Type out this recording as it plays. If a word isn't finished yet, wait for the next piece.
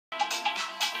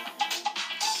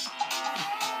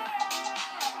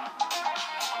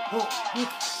Well,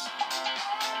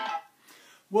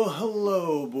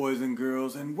 hello, boys and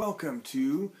girls, and welcome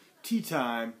to Tea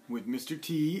Time with Mr.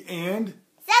 T and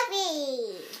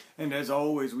Sophy. And as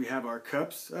always, we have our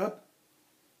cups up.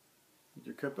 Is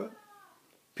your cup up?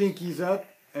 Pinkies up,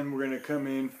 and we're going to come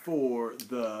in for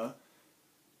the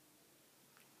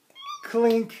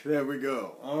clink. There we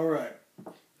go. All right.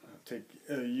 I'll take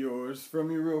yours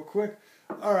from you real quick.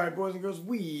 All right, boys and girls,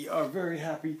 we are very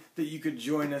happy that you could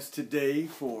join us today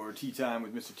for Tea Time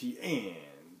with Mr. T and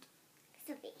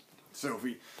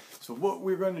Sophy. So what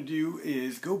we're going to do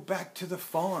is go back to the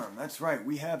farm. That's right.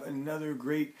 We have another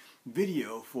great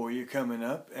video for you coming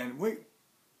up. And wait,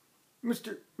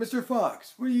 Mr.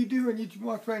 Fox, what are you doing? You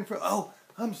walked right in front. Oh,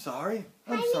 I'm sorry.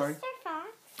 I'm sorry. Mr. Fox.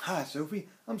 Hi, Sophy.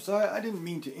 I'm sorry. I didn't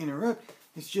mean to interrupt.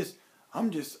 It's just,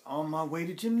 I'm just on my way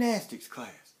to gymnastics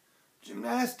class.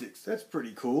 Gymnastics. That's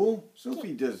pretty cool.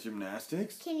 Sophy does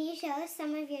gymnastics. Can you show us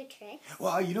some of your tricks?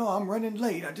 Well, you know, I'm running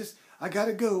late. I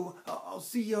gotta go. I'll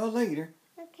see y'all later.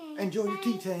 Okay. Enjoy bye. your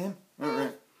tea time. All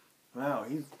right. Wow,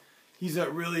 he's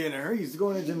not really in a hurry. He's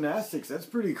going to gymnastics. That's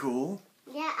pretty cool.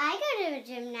 Yeah, I go to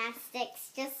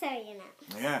gymnastics, just so you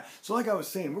know. Yeah. So like I was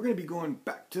saying, we're going to be going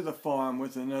back to the farm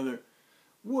with another...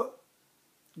 What?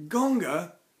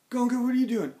 Gonga? Gonga, what are you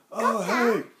doing? Oh,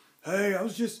 Gonga? Hey, I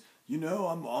was just... You know,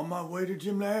 I'm on my way to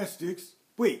gymnastics.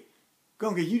 Wait,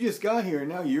 Gonga, you just got here and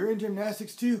now you're in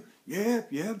gymnastics too?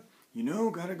 Yep. You know,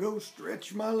 gotta go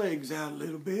stretch my legs out a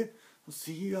little bit. I'll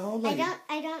see you all later.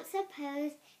 I don't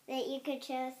suppose that you could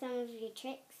show us some of your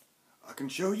tricks. I can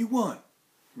show you one.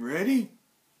 Ready?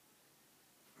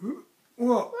 Whoa.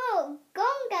 Whoa,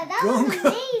 Gonga, that was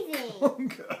amazing.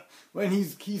 Gonga. When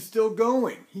he's still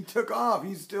going. He took off.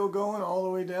 He's still going all the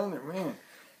way down there. Man,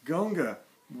 Gonga,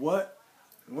 what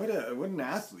an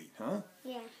athlete, huh?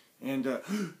 Yeah. And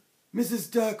Mrs.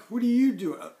 Duck, what are you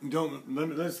doing?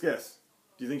 Let's guess.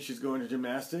 Do you think she's going to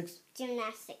gymnastics?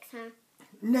 Gymnastics, huh?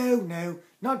 No,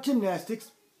 not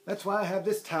gymnastics. That's why I have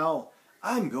this towel.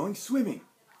 I'm going swimming.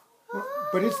 Well,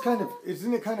 but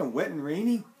isn't it kind of wet and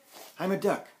rainy? I'm a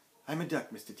duck,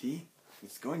 Mr. T.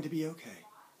 It's going to be okay.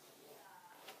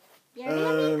 You're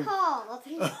going to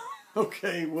be cold.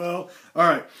 Okay, well, all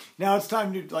right. Now it's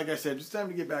time to, like I said, it's time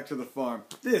to get back to the farm.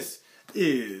 This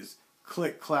is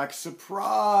Click Clack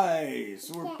Surprise.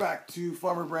 So we're back to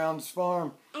Farmer Brown's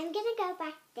farm. I'm going to go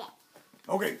back there.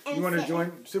 Okay, you want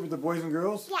to sit with the boys and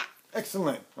girls? Yeah.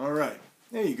 Excellent. All right.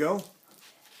 There you go.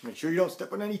 Make sure you don't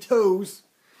step on any toes.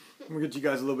 We'll get you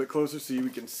guys a little bit closer so we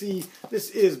can see. This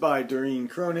is by Doreen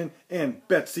Cronin and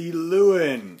Betsy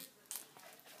Lewin.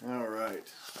 All right.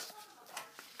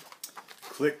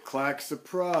 Click Clack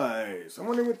Surprise. I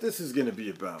wonder what this is going to be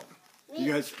about. Do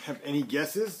you guys have any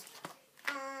guesses?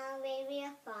 Maybe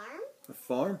a farm? A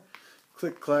farm?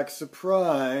 Click Clack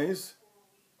Surprise.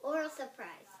 Or a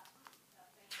surprise.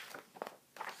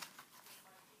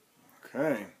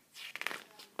 Okay.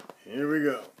 Here we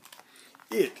go.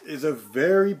 It is a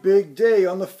very big day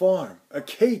on the farm. A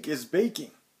cake is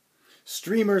baking.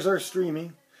 Streamers are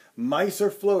streaming. Mice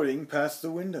are floating past the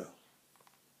window.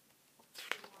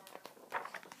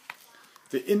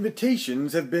 The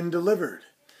invitations have been delivered.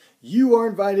 You are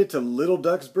invited to Little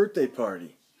Duck's birthday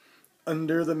party.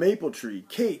 Under the maple tree,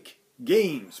 cake,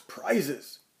 games,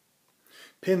 prizes.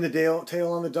 Pin the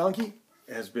tail on the donkey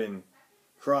has been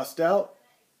crossed out,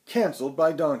 canceled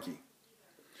by donkey.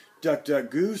 Duck, duck,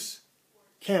 goose,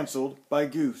 canceled by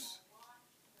goose.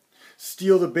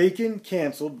 Steal the bacon,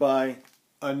 canceled by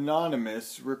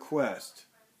anonymous request.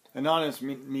 Anonymous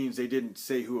means they didn't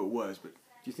say who it was, but do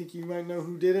you think you might know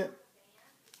who did it?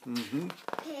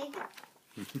 Pig.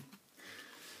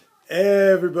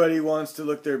 Everybody wants to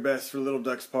look their best for Little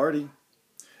Duck's party.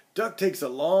 Duck takes a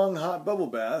long hot bubble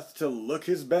bath to look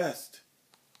his best.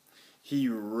 He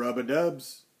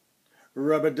rub-a-dubs,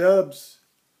 rub-a-dubs,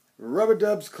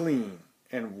 rub-a-dubs clean,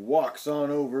 and walks on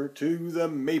over to the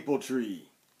maple tree.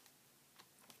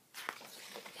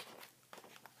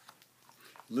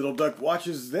 Little Duck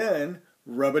watches then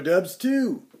rub-a-dubs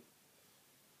too.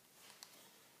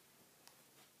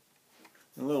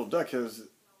 The little duck has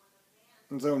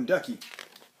his own ducky.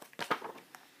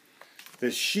 The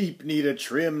sheep need a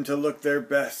trim to look their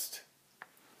best.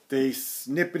 They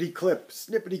snippity clip,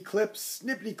 snippity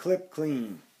clip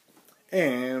clean,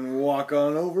 and walk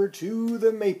on over to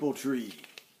the maple tree.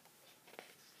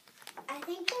 I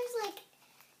think there's like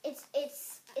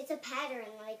it's a pattern,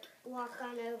 like walk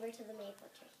on over to the maple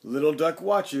tree. Little duck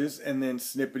watches and then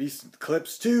snippity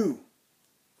clips too.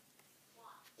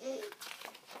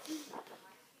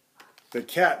 The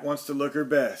cat wants to look her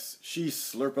best. She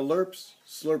slurp-a-lurps,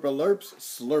 slurp-a-lurps,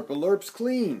 slurp-a-lurps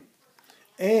clean.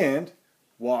 And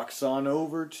walks on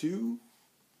over to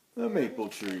the maple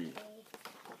tree.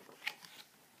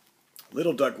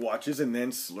 Little duck watches and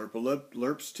then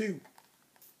slurps too.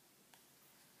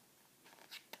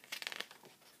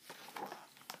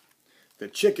 The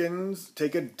chickens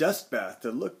take a dust bath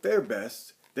to look their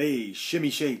best. They shimmy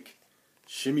shake,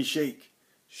 shimmy shake,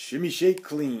 shimmy shake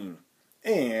clean,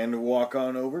 and walk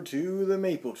on over to the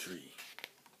maple tree.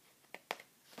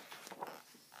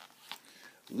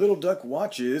 Little duck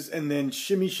watches and then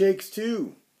shimmy shakes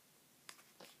too.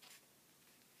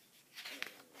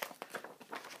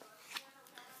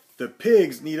 The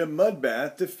pigs need a mud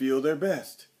bath to feel their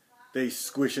best. They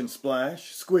squish and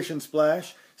splash, squish and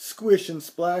splash, squish and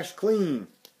splash clean,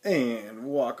 and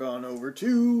walk on over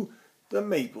to the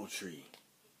maple tree.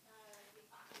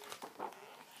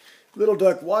 Little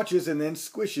duck watches and then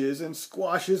squishes and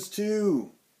squashes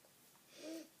too.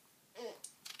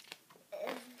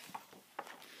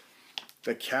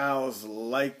 The cows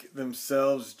like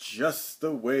themselves just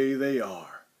the way they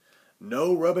are.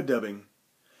 No rub-a-dubbing,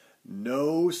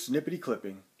 no snippety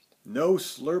clipping, no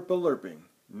slurp-a-lurping,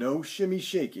 no shimmy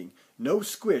shaking, no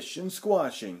squish and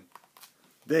squashing.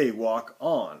 They walk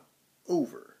on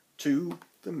over to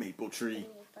the maple tree.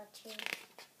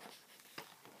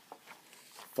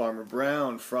 Farmer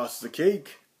Brown frosts the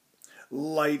cake,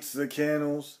 lights the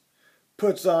candles,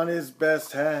 puts on his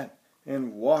best hat,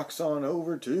 and walks on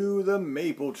over to the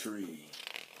maple tree.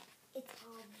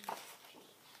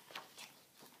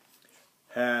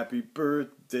 Happy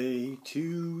birthday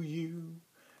to you.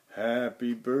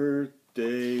 Happy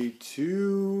birthday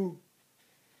to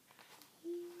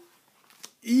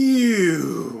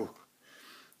you.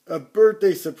 A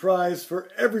birthday surprise for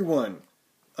everyone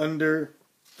under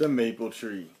the maple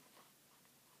tree.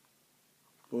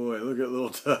 Boy, look at little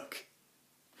duck.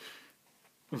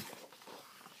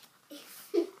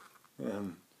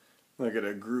 Look at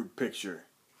a group picture.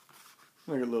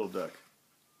 Look at little duck.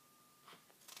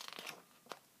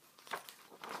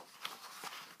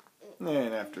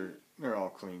 And after they're all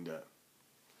cleaned up.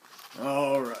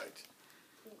 All right.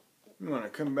 You want to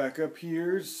come back up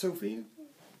here, Sophie?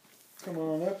 Come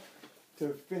on up to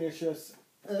finish us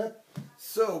up.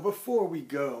 So before we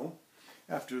go,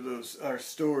 after our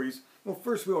stories, well,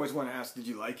 first we always want to ask, did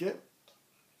you like it?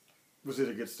 Was it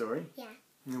a good story? Yeah.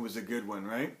 It was a good one,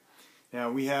 right? Now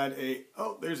we had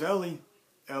oh, there's Ellie.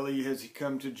 Ellie has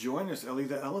come to join us. Ellie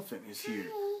the elephant is here.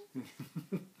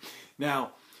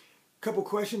 Now, a couple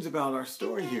questions about our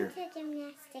story here. To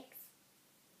gymnastics.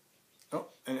 Oh,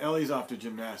 and Ellie's off to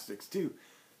gymnastics too.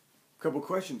 A couple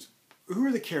questions. Who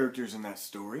are the characters in that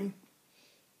story?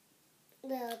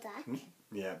 Little duck.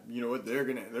 Yeah, you know what? They're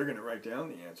gonna write down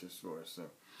the answers for us.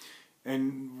 So,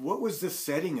 and what was the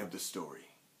setting of the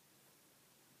story?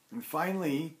 And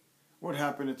finally, what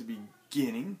happened at the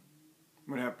beginning?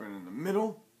 What happened in the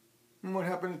middle? And what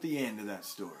happened at the end of that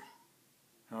story?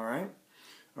 All right,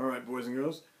 boys and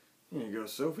girls. Here you go,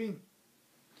 Sophie.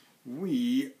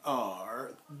 We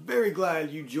are very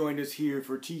glad you joined us here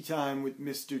for Tea Time with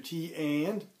Mr. T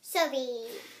and Sophy.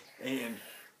 And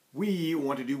we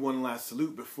want to do one last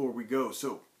salute before we go.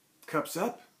 So, cups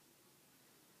up,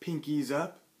 pinkies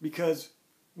up, because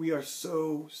we are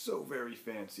so very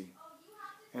fancy.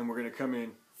 And we're going to come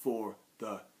in for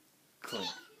the clink.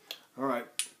 All right.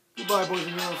 Goodbye, boys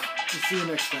and girls. We'll see you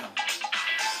next time.